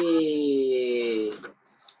 Hey.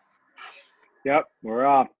 Yep, we're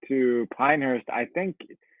off to Pinehurst. I think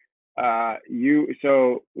we're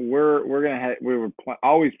gonna head. We were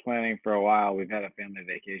always planning for a while. We've had a family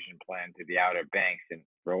vacation planned to the Outer Banks, and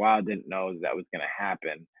for a while didn't know that was gonna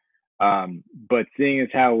happen. But seeing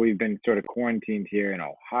as how we've been sort of quarantined here in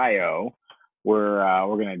Ohio, we're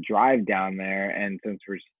gonna drive down there. And since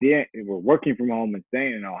we're working from home and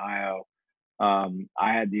staying in Ohio,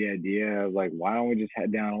 I had the idea of like, why don't we just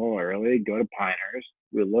head down a little early, go to Pinehurst.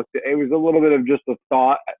 We looked at it was a little bit of just a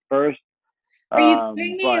thought at first. Are you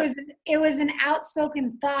kidding me? It was an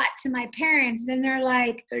outspoken thought to my parents. Then they're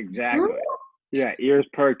like, exactly. Yeah, ears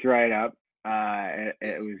perked right up.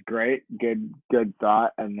 It was great, good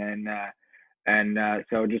thought. And then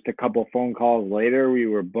so just a couple phone calls later, we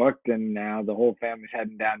were booked, and now the whole family's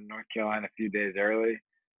heading down to North Carolina a few days early.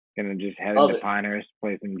 Gonna just head into Pinehurst,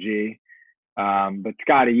 play some G. But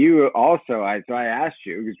Scotty, you also, I asked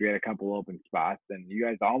you because we had a couple open spots, and you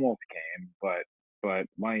guys almost came, but why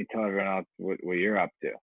don't you tell everyone else what you're up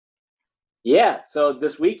to? Yeah, so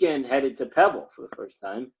this weekend headed to Pebble for the first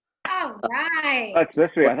time. All right. That's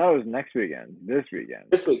this week. I thought it was next weekend. This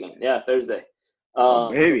weekend, yeah, Thursday.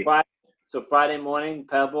 Maybe. So Friday morning,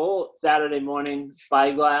 Pebble. Saturday morning,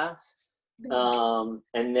 Spyglass.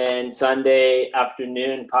 And then Sunday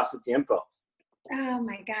afternoon, Pasatiempo. Oh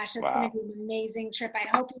my gosh, that's going to be an amazing trip. I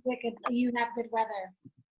hope you have good weather.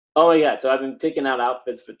 Oh yeah, so I've been picking out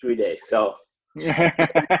outfits for 3 days. So, dude,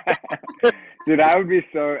 I'd be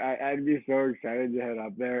so excited to head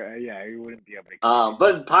up there. Yeah, you wouldn't be able to.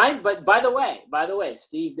 But by the way,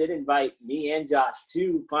 Steve did invite me and Josh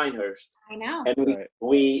to Pinehurst. I know. And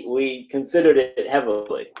we considered it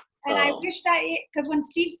heavily. And I wish that, because when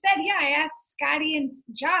Steve said, yeah, I asked Scotty and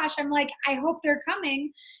Josh, I'm like, I hope they're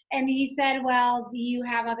coming. And he said, well, do you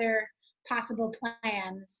have other possible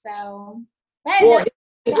plans? So,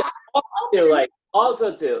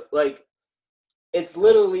 also too, it's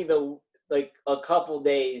literally a couple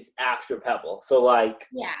days after Pebble. So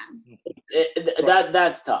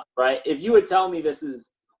that's tough, right? If you would tell me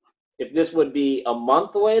if this would be a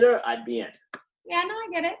month later, I'd be in. Yeah, no, I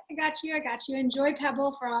get it. I got you. Enjoy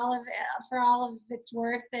Pebble for all of its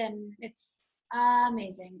worth, and it's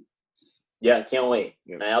amazing. Yeah, can't wait.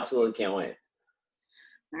 I absolutely can't wait.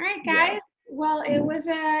 All right, guys. Yeah. Well, it was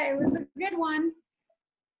a good one.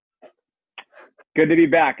 Good to be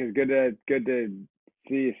back. It's good to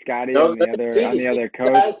see Scotty on the other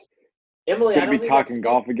coast. Emily, good to be talking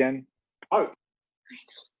golf again. I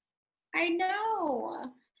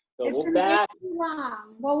know. So it's been way too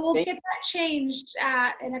long. Well, we'll get that changed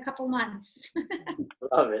in a couple months.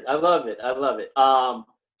 I love it.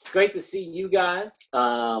 It's great to see you guys.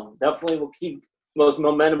 Definitely we'll keep most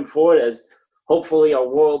momentum forward as hopefully our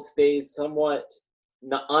world stays somewhat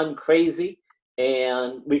uncrazy,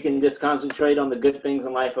 and we can just concentrate on the good things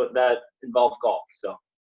in life that involve golf. So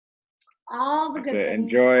all the good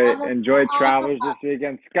things. Enjoy Travelers this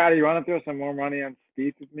weekend. Scotty, you want to throw some more money on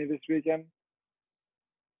Spieth with me this weekend?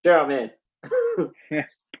 Sure, I'm in.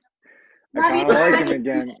 I kind of like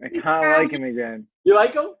him again. You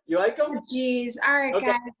like him? Jeez. All right,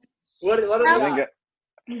 guys. What are the odds?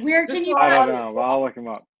 Where can you find us? I don't know. I'll look him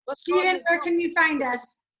up. Steven, where can you find us?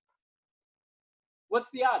 What's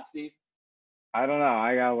the odds, Steve? I don't know.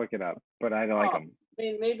 I got to look it up, but I like him. I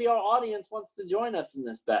mean, maybe our audience wants to join us in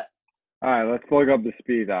this bet. All right, let's look up the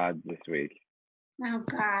Spieth odds this week. Oh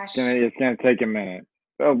gosh. It's gonna take a minute.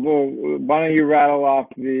 So, well, why don't you rattle off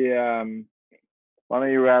the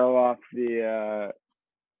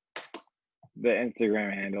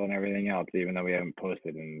Instagram handle and everything else, even though we haven't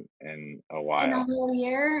posted in a while. In a whole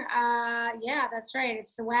year. Yeah, that's right.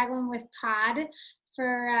 It's the Waggling with Pod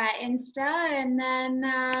for Insta, and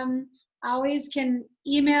then always can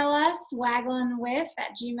email us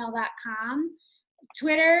wagglingwith@gmail.com.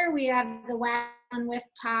 Twitter, we have the Waggling with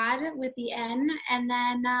Pod with the N, and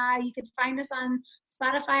then you can find us on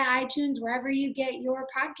Spotify, iTunes, wherever you get your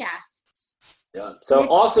podcasts. Yeah. So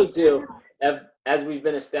also too, as we've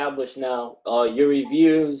been established now, your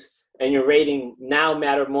reviews and your rating now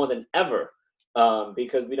matter more than ever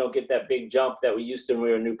because we don't get that big jump that we used to when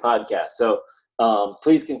we were a new podcast. So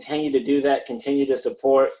please continue to do that, continue to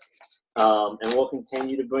support, and we'll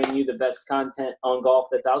continue to bring you the best content on golf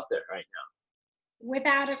that's out there right now.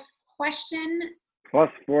 Without a question.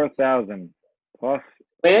 Plus 4,000. Plus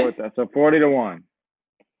win? 4,000. So 40-1.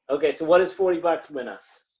 Okay, so what does $40 win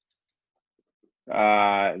us?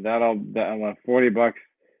 That'll $40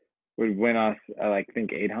 would win us I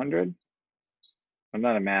think 800. I'm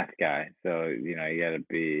not a math guy, so you gotta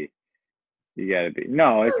be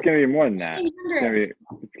no, it's gonna be more than that. It's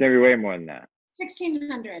gonna be way more than that.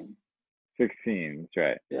 1,600. 16, that's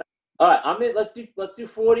right. Yeah. All right, I'm in. Let's do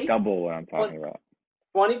 40. Double what I'm talking about.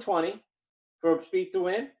 2020 for Speed to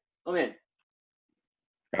Win. I'm in.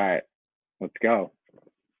 All right, let's go.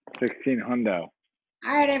 1600.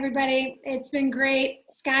 All right, everybody. It's been great.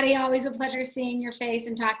 Scotty, always a pleasure seeing your face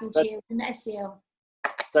and talking to you. I miss you.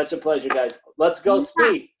 Such a pleasure, guys. Let's go,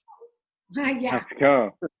 Speed. Yeah. Let's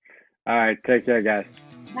go. All right, take care, guys.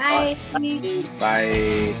 Bye.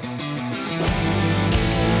 Bye.